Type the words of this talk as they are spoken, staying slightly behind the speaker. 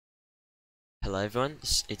Hello everyone,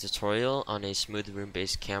 this is a tutorial on a smooth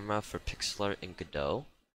room-based camera for pixel art in Godot.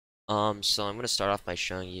 So I'm going to start off by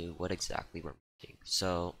showing you what exactly we're making.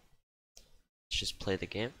 So let's just play the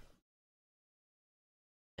game,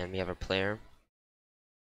 and we have our player,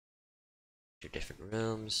 two different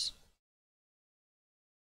rooms,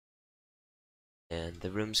 and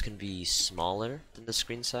the rooms can be smaller than the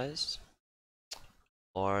screen size,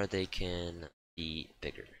 or they can be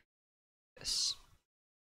bigger. Yes.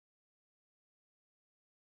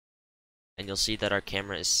 And you'll see that our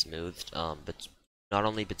camera is smoothed, but not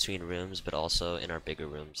only between rooms, but also in our bigger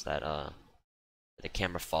rooms that the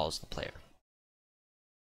camera follows the player.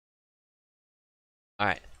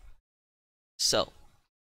 Alright, so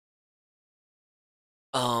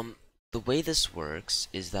the way this works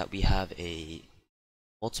is that we have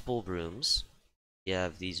multiple rooms. We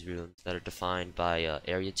have these rooms that are defined by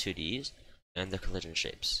area 2Ds and the collision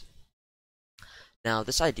shapes. Now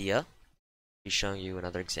this idea, I'll be showing you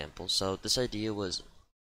another example. So this idea was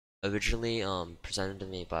originally presented to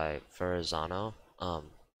me by Verrazano. I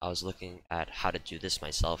was looking at how to do this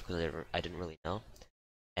myself because I didn't really know,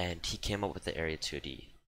 and he came up with the area 2D,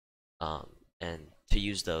 and to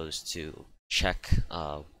use those to check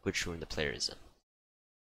which room the player is in.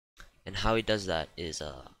 And how he does that is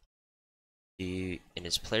in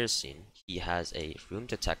his player scene, he has a room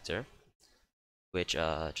detector, which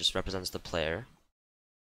just represents the player.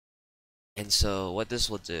 And so what this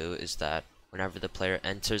will do is that whenever the player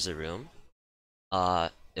enters a room,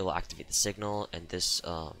 it will activate the signal, and this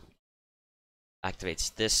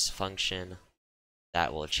activates this function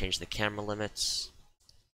that will change the camera limits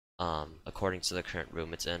according to the current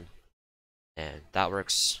room it's in. And that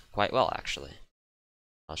works quite well, actually.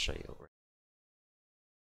 I'll show you.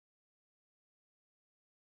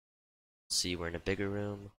 See, we're in a bigger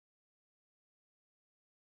room.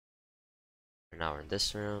 Now we're in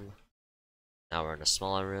this room. Now we're in a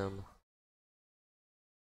smaller room.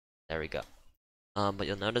 There we go. But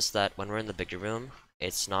you'll notice that when we're in the bigger room,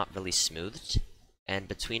 it's not really smoothed, and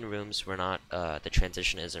between rooms, we're not. The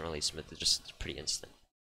transition isn't really smooth. It's just pretty instant,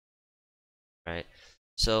 right?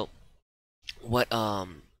 So what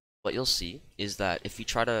you'll see is that if you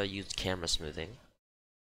try to use camera smoothing,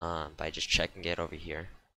 by just checking it over here,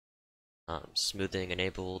 smoothing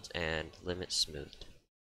enabled and limit smoothed,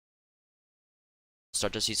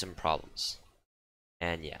 start to see some problems.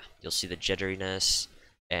 And yeah, you'll see the jitteriness,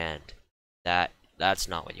 and that's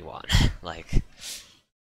not what you want. Like,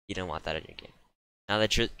 you don't want that in your game. Now the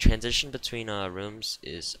transition between rooms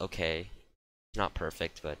is okay. It's not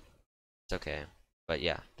perfect, but it's okay. But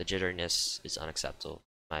yeah, the jitteriness is unacceptable,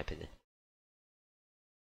 in my opinion.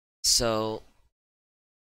 So,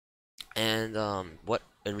 and what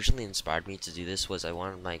originally inspired me to do this was I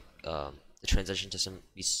wanted my the transition to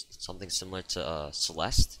be something similar to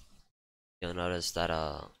Celeste. You'll notice that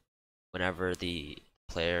whenever the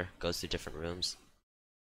player goes through different rooms,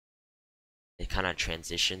 it kind of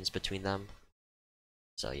transitions between them.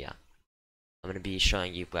 So yeah, I'm going to be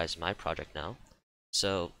showing you guys my project now.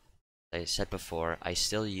 So, like I said before, I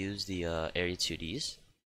still use the Area 2Ds.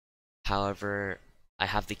 However, I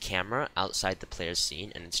have the camera outside the player's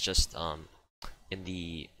scene, and it's just in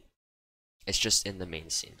the main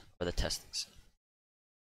scene or the testing scene.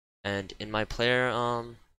 And in my player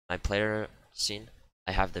scene,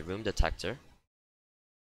 I have the room detector,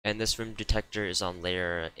 and this room detector is on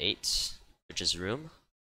layer 8, which is room.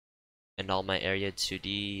 And all my area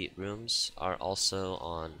 2D rooms are also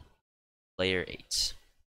on layer 8.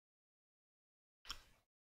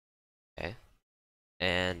 Okay.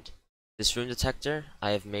 And this room detector,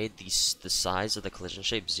 I have made the size of the collision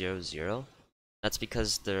shape 0, 0. That's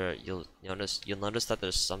because you'll notice that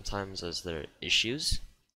there's sometimes there are issues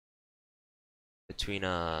between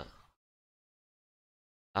actually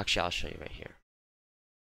I'll show you right here.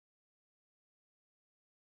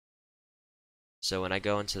 So when I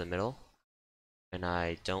go into the middle and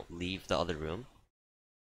I don't leave the other room.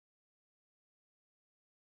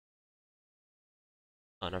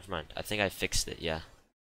 Oh, never mind. I think I fixed it, yeah.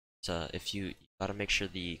 So if you gotta make sure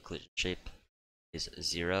the collision shape is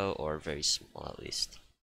 0 or very small at least.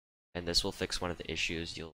 And this will fix one of the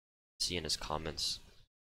issues you'll see in his comments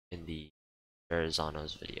in the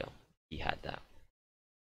Verrazano's video. He had that.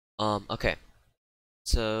 Okay.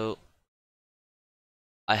 So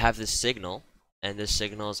I have this signal, and this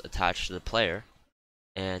signal is attached to the player,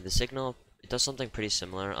 and the signal, it does something pretty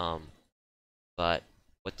similar, but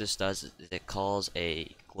what this does is it calls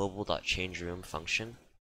a global.changeRoom function,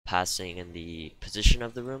 passing in the position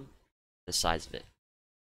of the room, the size of it.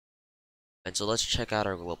 And so let's check out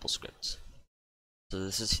our global script. So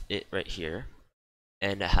this is it right here,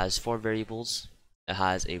 and it has 4 variables, It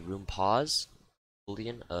has a room pause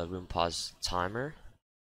boolean, a room pause timer,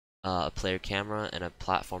 a player camera, and a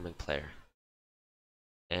platforming player.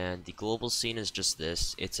 And the global scene is just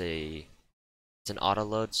this. It's an auto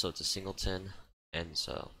load, so it's a singleton, and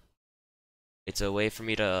so it's a way for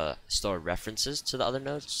me to store references to the other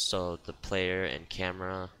nodes, so the player and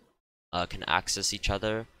camera can access each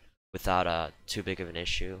other without too big of an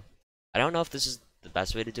issue. I don't know if this is the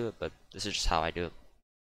best way to do it, but this is just how I do it.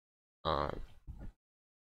 Um,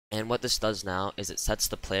 and what this does now is it sets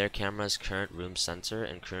the player camera's current room center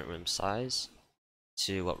and current room size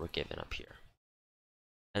to what we're given up here.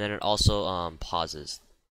 And then it also pauses.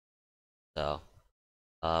 So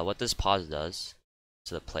what this pause does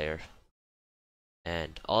to the player,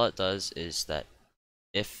 and all it does is that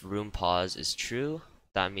if room pause is true,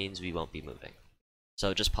 that means we won't be moving. So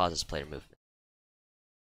it just pauses player movement.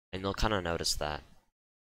 And you'll kind of notice that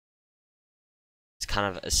it's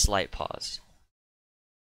kind of a slight pause.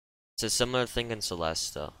 It's a similar thing in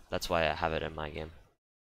Celeste, though. That's why I have it in my game.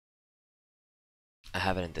 I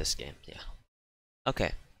have it in this game, yeah.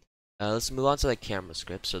 Okay, let's move on to the camera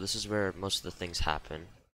script. So this is where most of the things happen.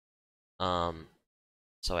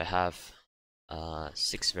 So I have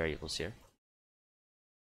 6 variables here.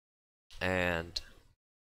 And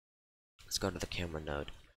let's go to the camera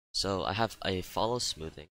node. So I have a follow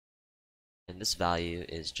smoothing. And this value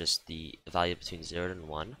is just the value between 0 and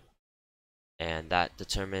 1. And that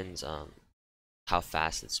determines how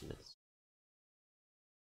fast it smooths.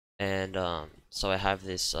 And so I have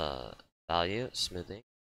this value, smoothing.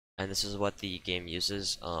 And this is what the game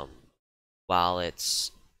uses while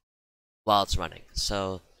it's running.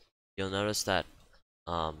 So you'll notice that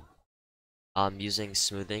I'm using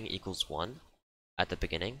smoothing equals 1 at the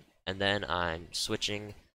beginning, and then I'm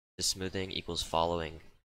switching to smoothing equals following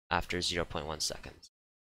after 0.1 seconds.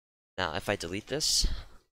 Now if I delete this,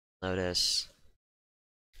 notice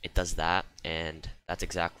it does that, and that's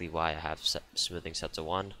exactly why I have smoothing set to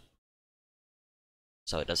 1,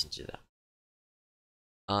 so it doesn't do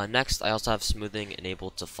that. Next, I also have smoothing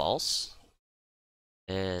enabled to false,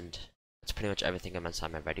 and that's pretty much everything I'm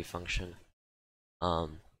inside my ready function. I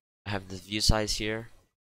have the view size here,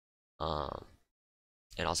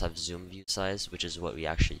 and also have zoom view size, which is what we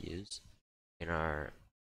actually use in our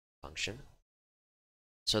function.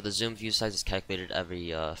 So the zoom view size is calculated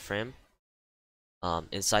every frame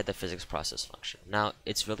inside the physics process function. Now,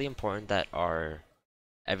 it's really important that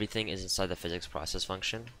everything is inside the physics process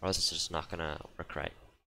function, or else it's just not gonna work right.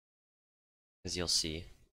 Because you'll see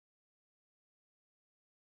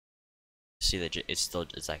that it's still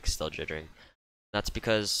jittering. That's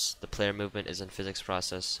because the player movement is in physics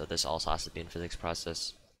process, so this also has to be in physics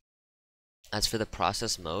process. As for the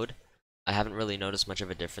process mode, I haven't really noticed much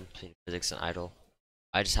of a difference between physics and idle.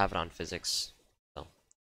 I just have it on physics, so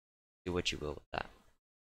do what you will with that.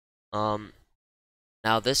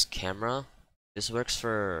 Now this camera, this works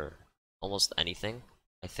for almost anything.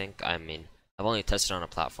 I mean, I've only tested on a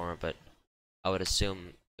platformer, but I would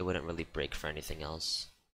assume it wouldn't really break for anything else.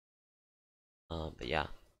 But yeah.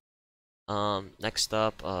 Next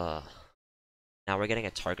up, now we're getting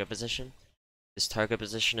a target position. This target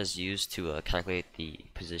position is used to calculate the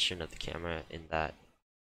position of the camera in that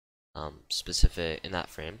in that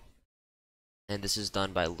frame, and this is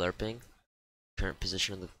done by lerping current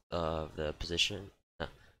position of the position. No,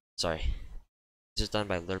 sorry. This is done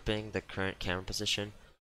by lerping the current camera position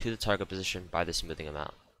to the target position by the smoothing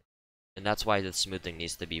amount, and that's why the smoothing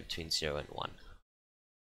needs to be between 0 and 1.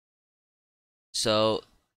 So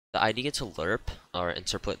the idea to lerp or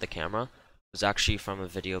interpolate the camera was actually from a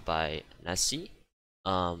video by Nessie.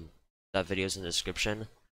 That video is in the description.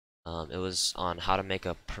 It was on how to make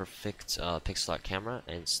a perfect pixel art camera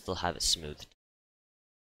and still have it smoothed.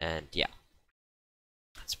 And yeah,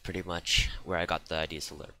 that's pretty much where I got the idea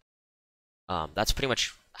to lerp. That's pretty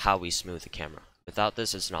much how we smooth the camera. Without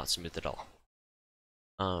this, it's not smooth at all.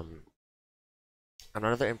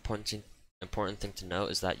 Another important thing to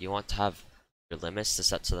note is that you want to have your limits to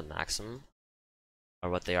set to the maximum, or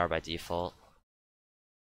what they are by default.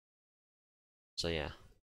 So yeah,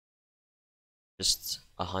 just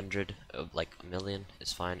 100, like a million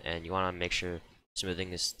is fine, and you want to make sure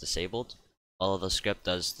smoothing is disabled. Although the script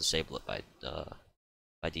does disable it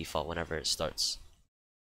by default whenever it starts.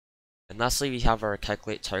 And lastly, we have our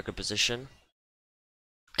calculate target position.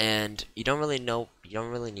 And you don't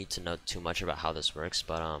really need to know too much about how this works,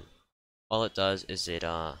 but all it does is it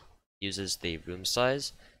uses the room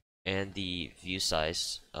size and the view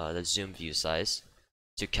size, the zoom view size,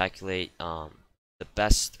 to calculate the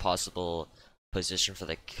best possible position for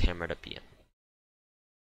the camera to be in.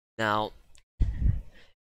 Now,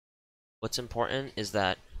 what's important is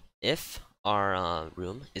that if our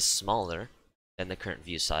room is smaller than the current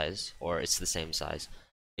view size, or it's the same size,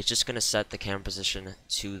 it's just gonna set the camera position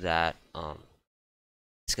to that.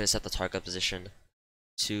 It's gonna set the target position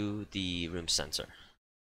to the room sensor.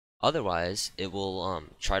 Otherwise, it will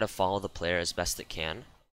try to follow the player as best it can,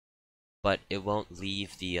 but it won't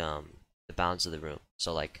leave the bounds of the room.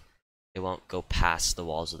 So like, it won't go past the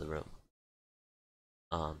walls of the room.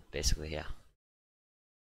 Basically, yeah.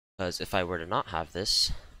 Because if I were to not have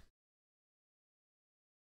this,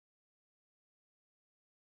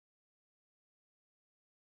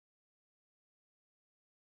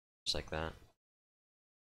 just like that.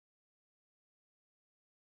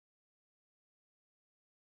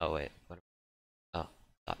 Oh wait, what? Oh,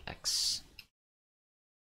 dot X.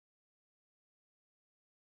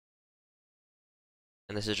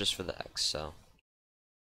 And this is just for the X, so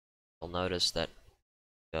you'll notice that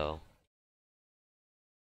go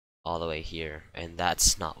all the way here, and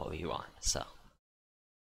that's not what we want. So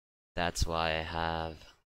that's why I have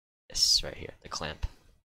this right here, the clamp.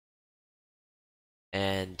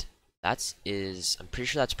 And I'm pretty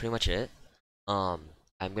sure that's pretty much it.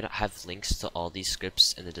 I'm gonna have links to all these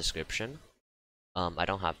scripts in the description. I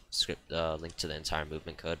don't have script link to the entire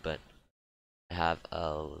movement code, but I have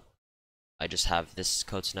I just have this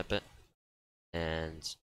code snippet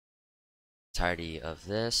and entirety of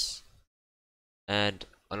this. And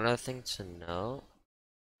another thing to know,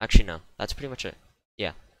 actually no, that's pretty much it.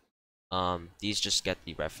 Yeah. These just get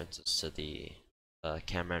the references to the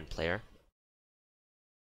camera and player.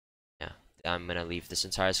 Yeah, I'm gonna leave this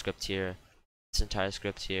entire script here,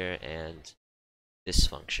 and this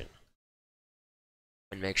function,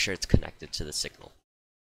 and make sure it's connected to the signal.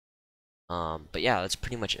 But yeah, that's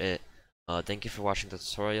pretty much it. Thank you for watching the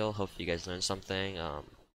tutorial. Hope you guys learned something.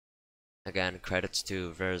 Again, credits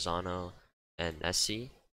to Verrazano and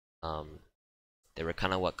Nessie. They were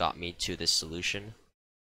kind of what got me to this solution.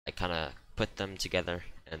 I kind of put them together,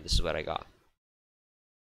 and this is what I got.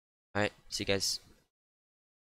 Alright, see you guys.